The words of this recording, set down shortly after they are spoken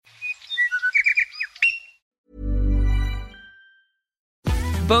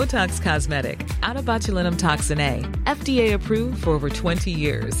Botox Cosmetic, out of botulinum toxin A, FDA approved for over 20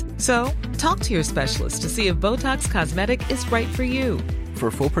 years. So, talk to your specialist to see if Botox Cosmetic is right for you. For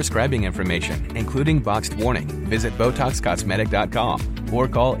full prescribing information, including boxed warning, visit BotoxCosmetic.com or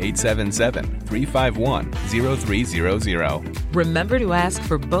call 877-351-0300. Remember to ask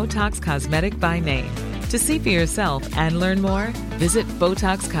for Botox Cosmetic by name. To see for yourself and learn more, visit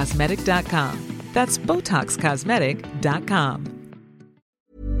BotoxCosmetic.com. That's BotoxCosmetic.com.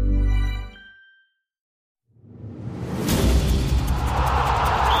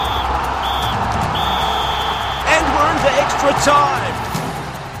 And we're into extra time.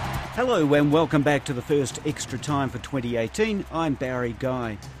 Hello and welcome back to the first Extra Time for 2018. I'm Barry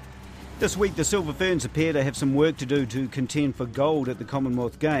Guy. This week the Silver Ferns appear to have some work to do to contend for gold at the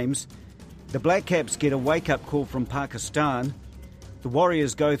Commonwealth Games. The Black Caps get a wake-up call from Pakistan. The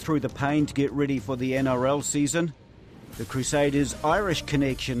Warriors go through the pain to get ready for the NRL season. The Crusaders' Irish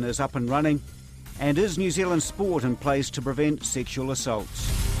connection is up and running. And is New Zealand sport in place to prevent sexual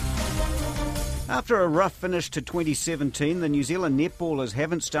assaults? After a rough finish to 2017, the New Zealand netballers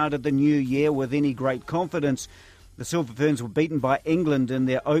haven't started the new year with any great confidence. The Silver Ferns were beaten by England in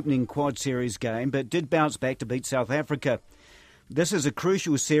their opening Quad Series game, but did bounce back to beat South Africa. This is a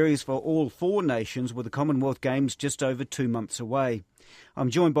crucial series for all four nations, with the Commonwealth Games just over 2 months away. I'm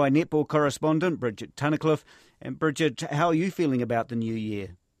joined by netball correspondent Bridget Tunnicliffe. And Bridget, how are you feeling about the new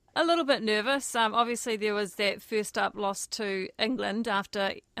year? A little bit nervous. Obviously, there was that first up loss to England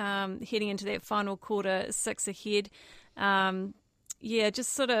after heading into that final quarter 6 ahead. Just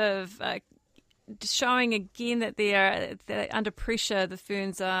sort of showing again that they're under pressure. The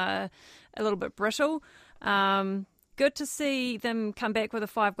Ferns are a little bit brittle. Good to see them come back with a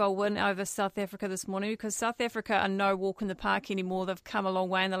 5-goal win over South Africa this morning, because South Africa are no walk in the park anymore. They've come a long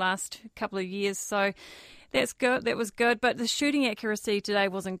way in the last couple of years. So that's good. That was good. But the shooting accuracy today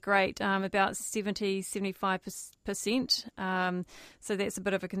wasn't great, about 70-75%. So that's a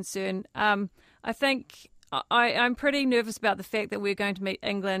bit of a concern. I think I'm pretty nervous about the fact that we're going to meet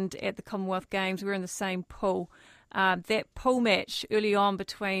England at the Commonwealth Games. We're in the same pool. That pool match early on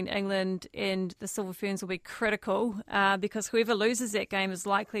between England and the Silver Ferns will be critical, because whoever loses that game is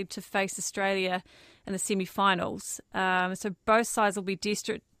likely to face Australia in the semi-finals. So both sides will be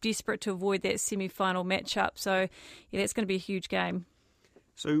desperate to avoid that semi-final matchup. So that's going to be a huge game.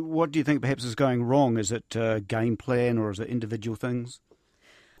 So what do you think perhaps is going wrong? Is it game plan or is it individual things?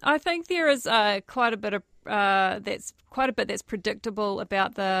 I think there is quite a bit that's predictable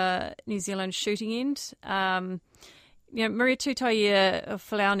about the New Zealand shooting end. Maria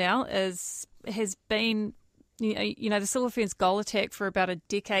Tutaia-Folau now has been the Silver Ferns goal attack for about a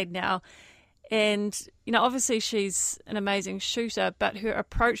decade now, and obviously she's an amazing shooter, but her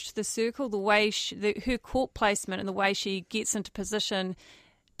approach to the circle, the way her court placement and the way she gets into position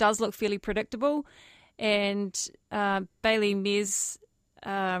does look fairly predictable. And Bailey Mes.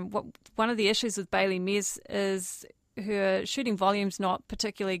 One of the issues with Bailey Mes is her shooting volume's not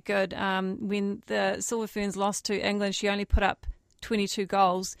particularly good. When the Silver Ferns lost to England, she only put up 22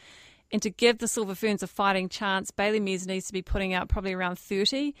 goals. And to give the Silver Ferns a fighting chance, Bailey Mes needs to be putting out probably around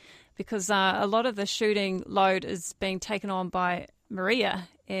 30, because a lot of the shooting load is being taken on by Maria.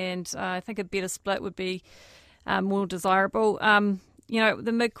 And I think a better split would be more desirable. The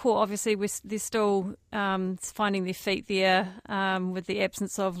mid-court, obviously, they're still finding their feet there with the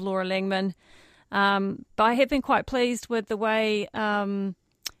absence of Laura Langman. But I have been quite pleased with the way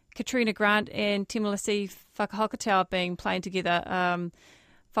Katrina Grant and Temalasi Whakahokotau have been playing together.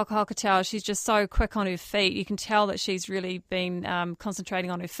 Whakahokotau, she's just so quick on her feet. You can tell that she's really been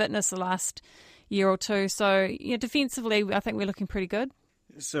concentrating on her fitness the last year or two. So, defensively, I think we're looking pretty good.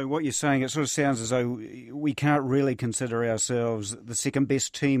 So what you're saying, it sort of sounds as though we can't really consider ourselves the second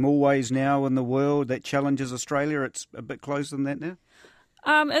best team always now in the world that challenges Australia. It's a bit closer than that now?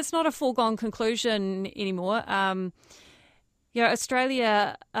 It's not a foregone conclusion anymore.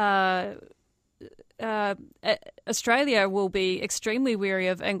 Australia will be extremely wary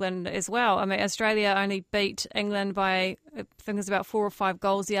of England as well. I mean, Australia only beat England by, I think it was about 4 or 5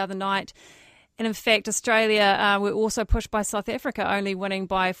 goals the other night. And in fact, Australia were also pushed by South Africa, only winning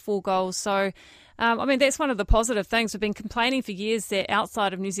by 4 goals. So, that's one of the positive things. We've been complaining for years that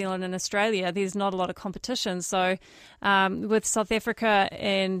outside of New Zealand and Australia, there's not a lot of competition. So with South Africa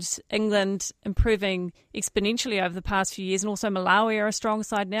and England improving exponentially over the past few years, and also Malawi are a strong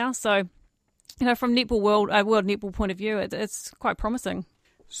side now. So, from World Netball point of view, it's quite promising.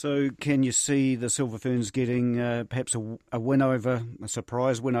 So can you see the Silver Ferns getting perhaps a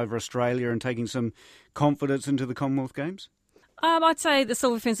surprise win over Australia and taking some confidence into the Commonwealth Games? I'd say the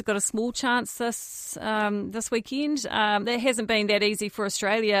Silver Ferns have got a small chance this weekend. That hasn't been that easy for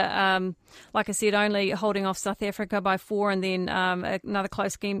Australia. Like I said, only holding off South Africa by 4 and then another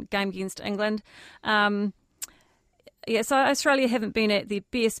close game against England. So Australia haven't been at their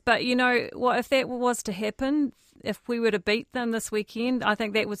best. But you know what? If that was to happen, if we were to beat them this weekend, I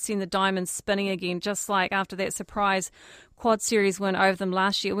think that would send the Diamonds spinning again, just like after that surprise Quad Series win over them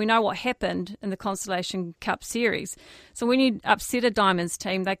last year. We know what happened in the Constellation Cup Series. So when you upset a Diamonds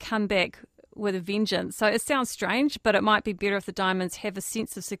team, they come back with a vengeance. So it sounds strange, but it might be better if the Diamonds have a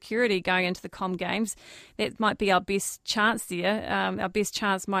sense of security going into the Com Games. That might be our best chance there. Our best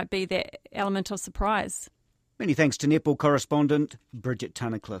chance might be that element of surprise. Many thanks to netball correspondent Bridget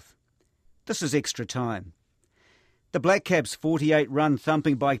Tunnicliffe. This is Extra Time. The Black Caps' 48-run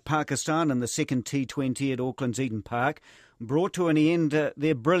thumping by Pakistan in the second T20 at Auckland's Eden Park brought to an end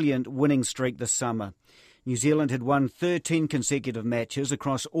their brilliant winning streak this summer. New Zealand had won 13 consecutive matches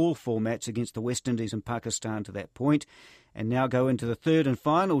across all formats against the West Indies and Pakistan to that point, and now go into the third and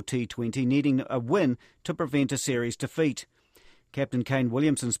final T20 needing a win to prevent a series defeat. Captain Kane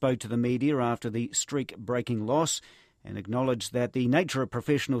Williamson spoke to the media after the streak-breaking loss and acknowledged that the nature of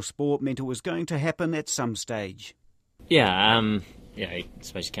professional sport meant it was going to happen at some stage. I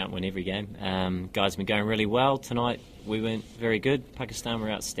suppose you can't win every game. Guys have been going really well. Tonight we weren't very good. Pakistan were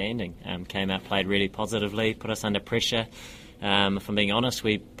outstanding. Came out, played really positively, put us under pressure. If I'm being honest,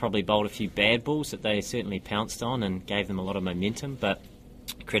 we probably bowled a few bad balls that they certainly pounced on and gave them a lot of momentum. But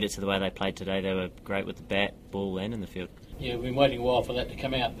credit to the way they played today. They were great with the bat, ball and in the field. Yeah, we've been waiting a while for that to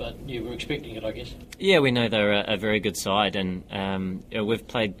come out, but you were expecting it, I guess. Yeah, we know they're a very good side, and we've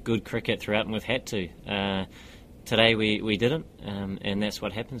played good cricket throughout, and we've had to. Today we didn't, and that's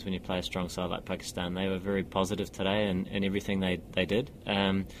what happens when you play a strong side like Pakistan. They were very positive today and everything they did.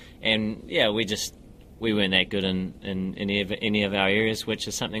 We weren't that good in any of our areas, which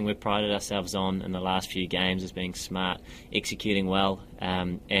is something we've prided ourselves on in the last few games, as being smart, executing well,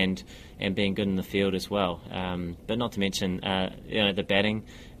 and being good in the field as well. But not to mention the batting.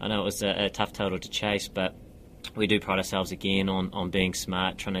 I know it was a tough total to chase, but we do pride ourselves again on being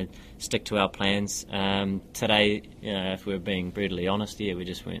smart, trying to stick to our plans. Today, if we're being brutally honest, we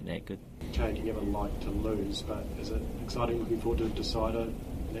just weren't that good. Kane, you never like to lose, but is it exciting looking forward to the decider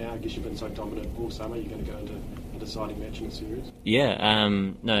now? I guess you've been so dominant all summer. You're going to go into a deciding match in a series?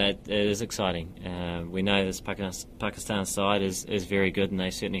 It is exciting. We know this Pakistan side is very good, and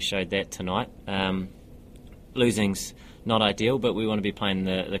they certainly showed that tonight. Losing's not ideal, but we want to be playing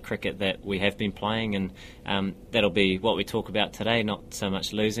the cricket that we have been playing, and that'll be what we talk about today, not so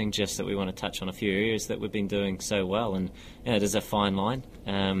much losing, just that we want to touch on a few areas that we've been doing so well, and it is a fine line,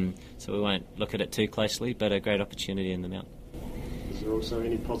 so we won't look at it too closely, but a great opportunity in the mount. Is there also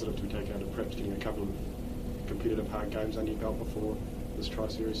any positive to be taken out of perhaps getting a couple of competitive hard games under your belt before this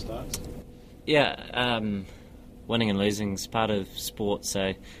tri-series starts? Winning and losing is part of sport,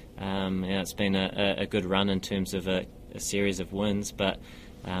 so it's been a good run in terms of a series of wins, but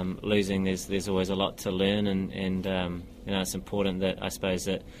losing, there's always a lot to learn, and it's important that, I suppose,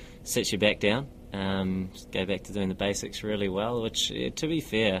 that sets you back down, go back to doing the basics really well, which, to be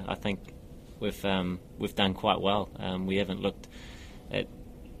fair, I think we've done quite well. We haven't looked at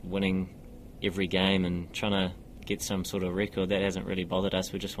winning every game and trying to get some sort of record. That hasn't really bothered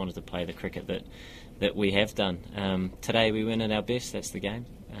us. We just wanted to play the cricket that we have done. Today we went at our best, that's the game.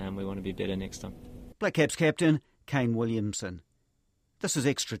 We want to be better next time. Black Caps captain Kane Williamson. This is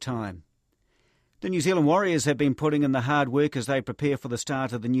Extra Time. The New Zealand Warriors have been putting in the hard work as they prepare for the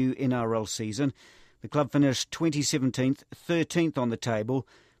start of the new NRL season. The club finished 2017th, 13th on the table,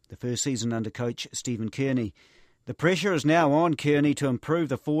 the first season under coach Stephen Kearney. The pressure is now on Kearney to improve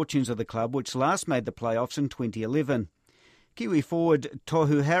the fortunes of the club, which last made the playoffs in 2011. Kiwi forward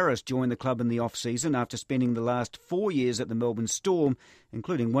Tohu Harris joined the club in the off-season after spending the last 4 years at the Melbourne Storm,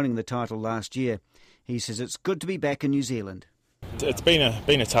 including winning the title last year. He says it's good to be back in New Zealand. It's been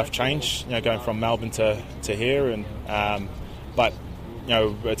a tough change, going from Melbourne to here, and but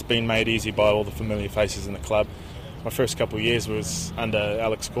it's been made easy by all the familiar faces in the club. My first couple of years was under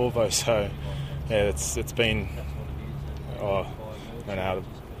Alex Corvo, so it's been, I don't know how to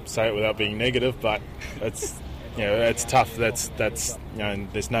say it without being negative, but it's tough. That's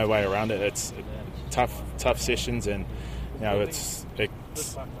there's no way around it. It's tough sessions, and it's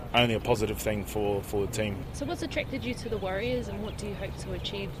only a positive thing for the team. So what's attracted you to the Warriors, and what do you hope to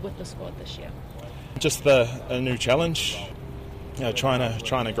achieve with the squad this year? Just a new challenge,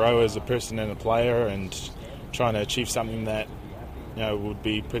 trying to grow as a person and a player, and trying to achieve something that would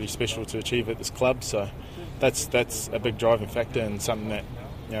be pretty special to achieve at this club. So that's a big driving factor, and something that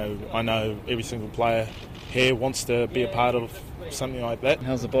I know every single player here wants to be a part of something like that.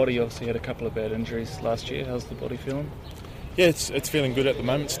 How's the body? Obviously had a couple of bad injuries last year. How's the body feeling? Yeah, it's feeling good at the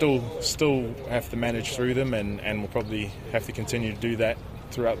moment. Still have to manage through them, and we'll probably have to continue to do that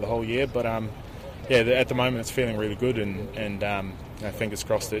throughout the whole year. But at the moment it's feeling really good, and fingers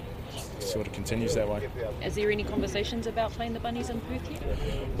crossed it sort of continues that way. Is there any conversations about playing the Bunnies in Perth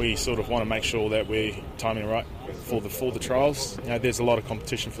yet? We sort of want to make sure that we're timing right for the trials. There's a lot of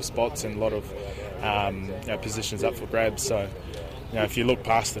competition for spots and a lot of positions up for grabs. So if you look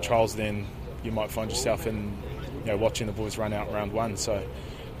past the trials, then you might find yourself in watching the boys run out round one. So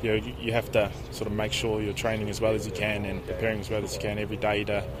you have to sort of make sure you're training as well as you can and preparing as well as you can every day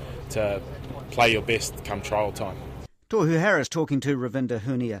to play your best come trial time. Tohu Harris talking to Ravinda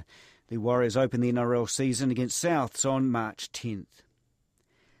Hunia. The Warriors open the NRL season against Souths on March 10th.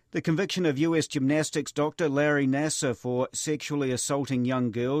 The conviction of US gymnastics doctor Larry Nassar for sexually assaulting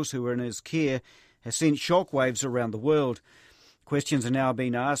young girls who were in his care has sent shockwaves around the world. Questions are now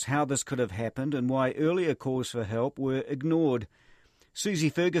being asked how this could have happened and why earlier calls for help were ignored. Susie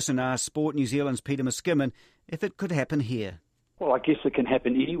Ferguson asked Sport New Zealand's Peter Miskimmin if it could happen here. Well, I guess it can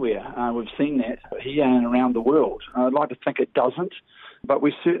happen anywhere. We've seen that here and around the world. I'd like to think it doesn't, but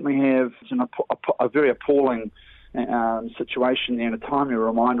we certainly have a very appalling situation there, and a timely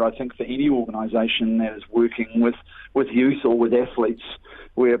reminder, I think, for any organisation that is working with youth or with athletes,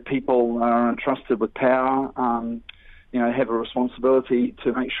 where people are entrusted with power, have a responsibility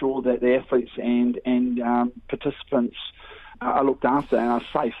to make sure that the athletes and participants are looked after and are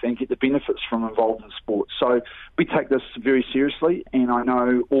safe and get the benefits from involved in sport. So we take this very seriously, and I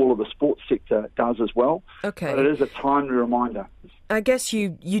know all of the sports sector does as well. Okay. But it is a timely reminder. I guess you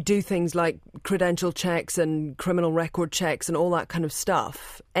do things like credential checks and criminal record checks and all that kind of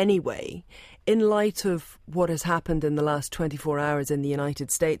stuff anyway. In light of what has happened in the last 24 hours in the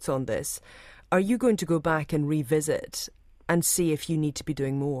United States on this, are you going to go back and revisit and see if you need to be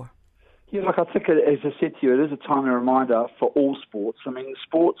doing more? Yeah, look, I think, as I said to you, it is a timely reminder for all sports. I mean,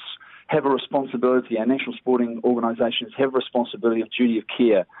 sports have a responsibility, our national sporting organisations have a responsibility of duty of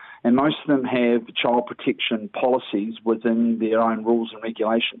care, and most of them have child protection policies within their own rules and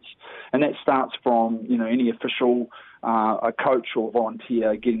regulations. And that starts from, any official, a coach or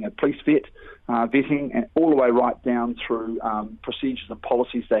volunteer getting a police vetting, and all the way right down through procedures and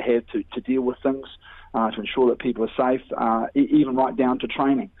policies they have to deal with things, to ensure that people are safe, even right down to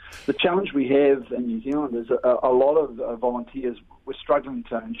training. The challenge we have in New Zealand is a lot of volunteers. We're struggling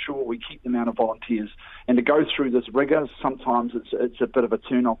to ensure we keep the amount of volunteers, and to go through this rigour, sometimes it's a bit of a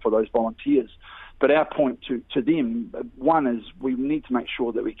turn-off for those volunteers. But our point to them, one, is we need to make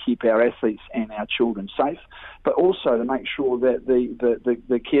sure that we keep our athletes and our children safe, but also to make sure that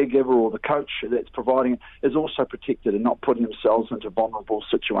the caregiver or the coach that's providing it is also protected and not putting themselves into vulnerable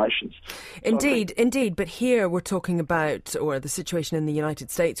situations. Indeed. But here we're talking about, or the situation in the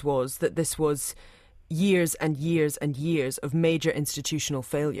United States was that this was years and years and years of major institutional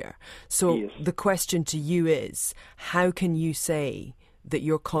failure. So yes. The question to you is, how can you say that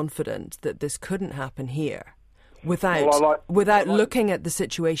you're confident that this couldn't happen here without looking at the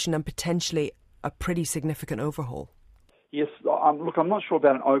situation and potentially a pretty significant overhaul? Yes, look, I'm not sure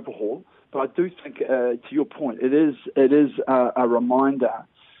about an overhaul, but I do think, to your point, it is a reminder,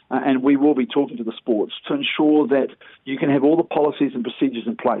 and we will be talking to the sports to ensure that you can have all the policies and procedures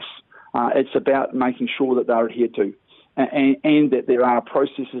in place. It's about making sure that they're adhered to, and that there are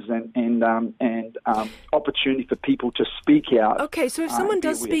processes and opportunity for people to speak out. Okay, so if someone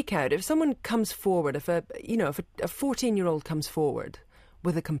does speak out, if someone comes forward, if a 14-year-old comes forward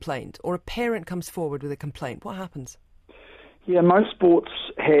with a complaint, or a parent comes forward with a complaint, what happens? Yeah, most sports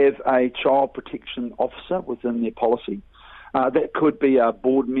have a child protection officer within their policy. That could be a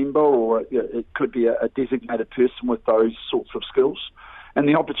board member, or it could be a designated person with those sorts of skills. And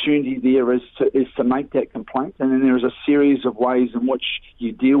the opportunity there is to make that complaint, and then there is a series of ways in which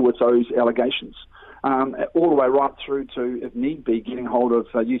you deal with those allegations, all the way right through to, if need be, getting hold of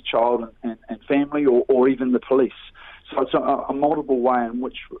youth, child and family, or even the police. So it's a multiple way in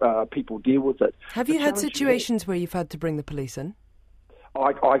which people deal with it. Have you had situations where you've had to bring the police in?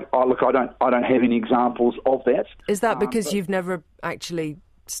 I don't have any examples of that. Is that because you've never actually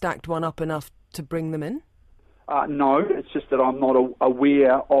stacked one up enough to bring them in? No, it's just that I'm not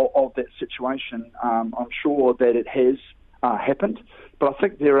aware of that situation. I'm sure that it has happened, but I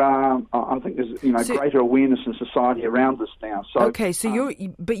think there's greater awareness in society around this now. So okay, so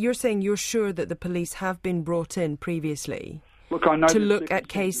you're saying you're sure that the police have been brought in previously to look at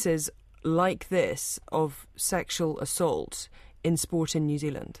cases like this of sexual assault in sport in New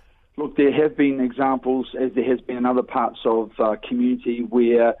Zealand? Look, there have been examples, as there has been in other parts of community,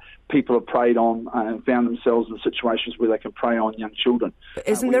 where people have preyed on and found themselves in situations where they can prey on young children. But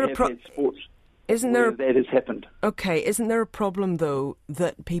isn't there a problem? That has happened. Okay, isn't there a problem, though,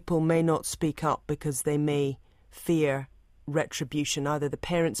 that people may not speak up because they may fear retribution? Either the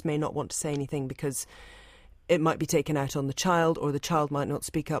parents may not want to say anything because it might be taken out on the child, or the child might not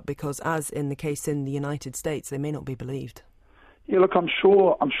speak up because, as in the case in the United States, they may not be believed. Yeah, look, I'm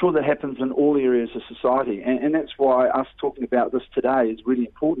sure that happens in all areas of society, and that's why us talking about this today is really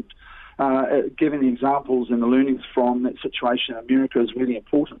important. Giving the examples and the learnings from that situation in America is really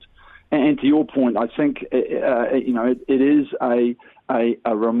important. And to your point, I think it is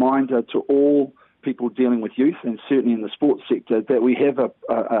a reminder to all people dealing with youth, and certainly in the sports sector, that we have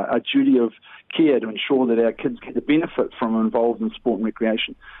a duty of care to ensure that our kids get the benefit from involved in sport and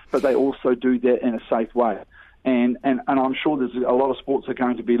recreation, but they also do that in a safe way. And I'm sure there's a lot of sports are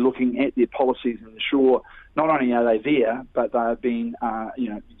going to be looking at their policies and ensure not only are they there, but they are being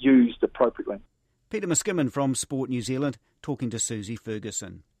used appropriately. Peter Miskimmin from Sport New Zealand talking to Susie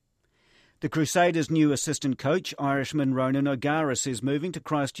Ferguson. The Crusaders' new assistant coach, Irishman Ronan O'Gara, says moving to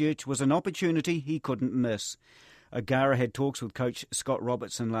Christchurch was an opportunity he couldn't miss. O'Gara had talks with coach Scott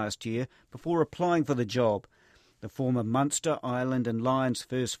Robertson last year before applying for the job. The former Munster, Ireland and Lions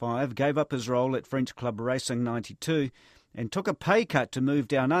first five gave up his role at French club Racing 92 and took a pay cut to move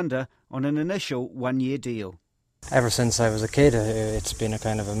down under on an initial one-year deal. Ever since I was a kid, it's been a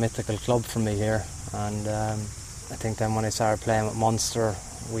kind of a mythical club for me here, and I think then when I started playing with Munster,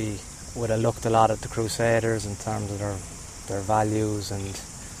 we would have looked a lot at the Crusaders in terms of their values and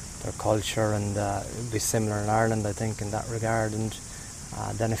their culture, and it would be similar in Ireland, I think, in that regard. And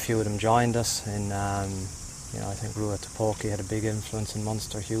then a few of them joined us in I think Rua Tupoki had a big influence in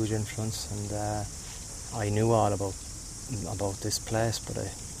Munster, huge influence, and I knew all about this place, but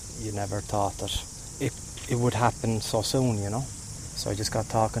you never thought that it would happen so soon, So I just got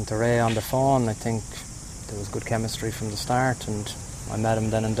talking to Ray on the phone. I think there was good chemistry from the start, and I met him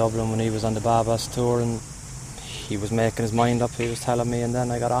then in Dublin when he was on the Babas tour, and he was making his mind up, he was telling me, and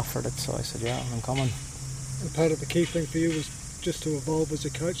then I got offered it, so I said, yeah, I'm coming. And part of the key thing for you was just to evolve as a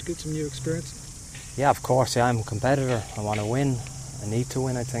coach, get some new experience? Yeah, of course, I'm a competitor. I want to win. I need to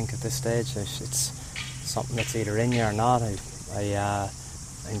win, I think, at this stage. It's something that's either in you or not. I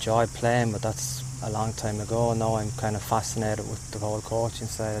enjoy playing, but that's a long time ago. Now I'm kind of fascinated with the whole coaching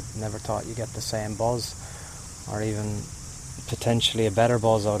side. I never thought you get the same buzz, or even potentially a better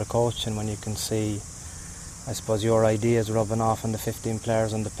buzz out of coaching when you can see, I suppose, your ideas rubbing off on the 15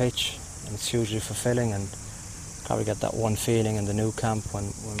 players on the pitch, and it's hugely fulfilling. And probably get that one feeling in the new camp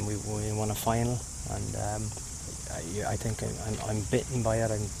when we won a final. And I think I'm bitten by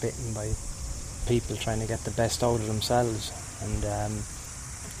it. I'm bitten by people trying to get the best out of themselves, and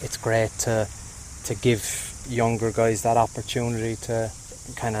it's great to give younger guys that opportunity to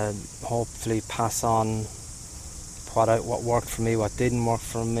kind of hopefully pass on what worked for me, what didn't work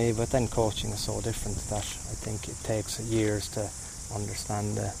for me. But then coaching is so different that I think it takes years to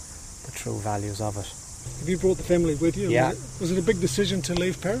understand the true values of it. Have you brought the family with you? Yeah. Was it a big decision to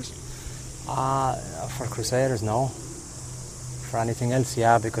leave Paris? For Crusaders, no. For anything else,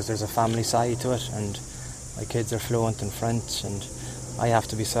 yeah, because there's a family side to it, and my kids are fluent in French, and I have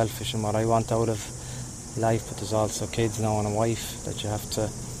to be selfish in what I want out of life, but there's also kids now and a wife that you have to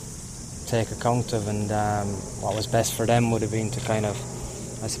take account of, and what was best for them would have been to kind of,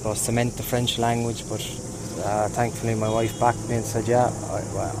 I suppose, cement the French language, but thankfully my wife backed me and said, yeah,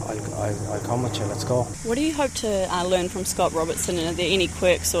 I'll come with you, let's go. What do you hope to learn from Scott Robertson, and are there any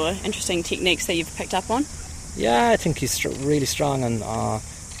quirks or interesting techniques that you've picked up on? Yeah, I think he's really strong on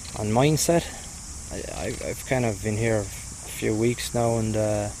mindset. I've kind of been here a few weeks now, and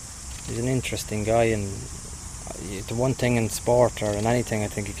he's an interesting guy, and the one thing in sport or in anything, I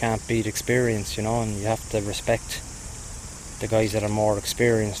think you can't beat experience, and you have to respect the guys that are more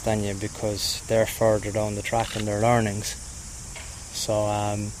experienced than you, because they're further down the track in their learnings. So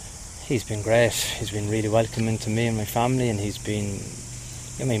he's been great. He's been really welcoming to me and my family, and he's been,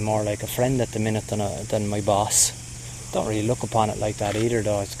 more like a friend at the minute than my boss. Don't really look upon it like that either,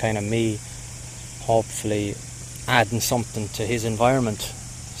 though. It's kind of me hopefully adding something to his environment.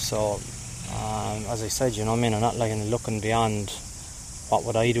 So as I said, I'm not looking beyond what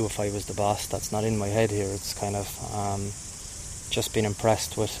would I do if I was the boss. That's not in my head here. It's kind of just been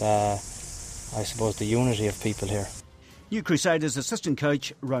impressed with, I suppose, the unity of people here. New Crusaders assistant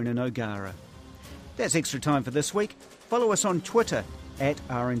coach Ronan O'Gara. That's extra time for this week. Follow us on Twitter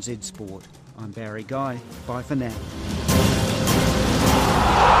 @RNZ Sport. I'm Barry Guy. Bye for now.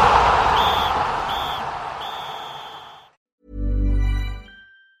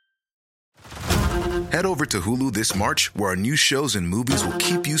 to Hulu this March, where our new shows and movies will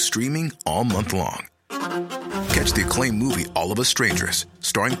keep you streaming all month long. Catch the acclaimed movie All of Us Strangers,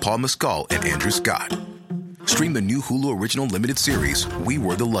 starring Paul Mescal and Andrew Scott. Stream the new Hulu original limited series We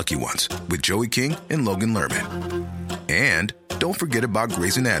Were the Lucky Ones with Joey King and Logan Lerman. And don't forget about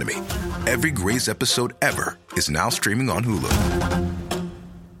Grey's Anatomy. Every Grey's episode ever is now streaming on Hulu.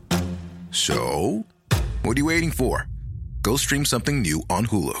 So, what are you waiting for? Go stream something new on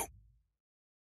Hulu.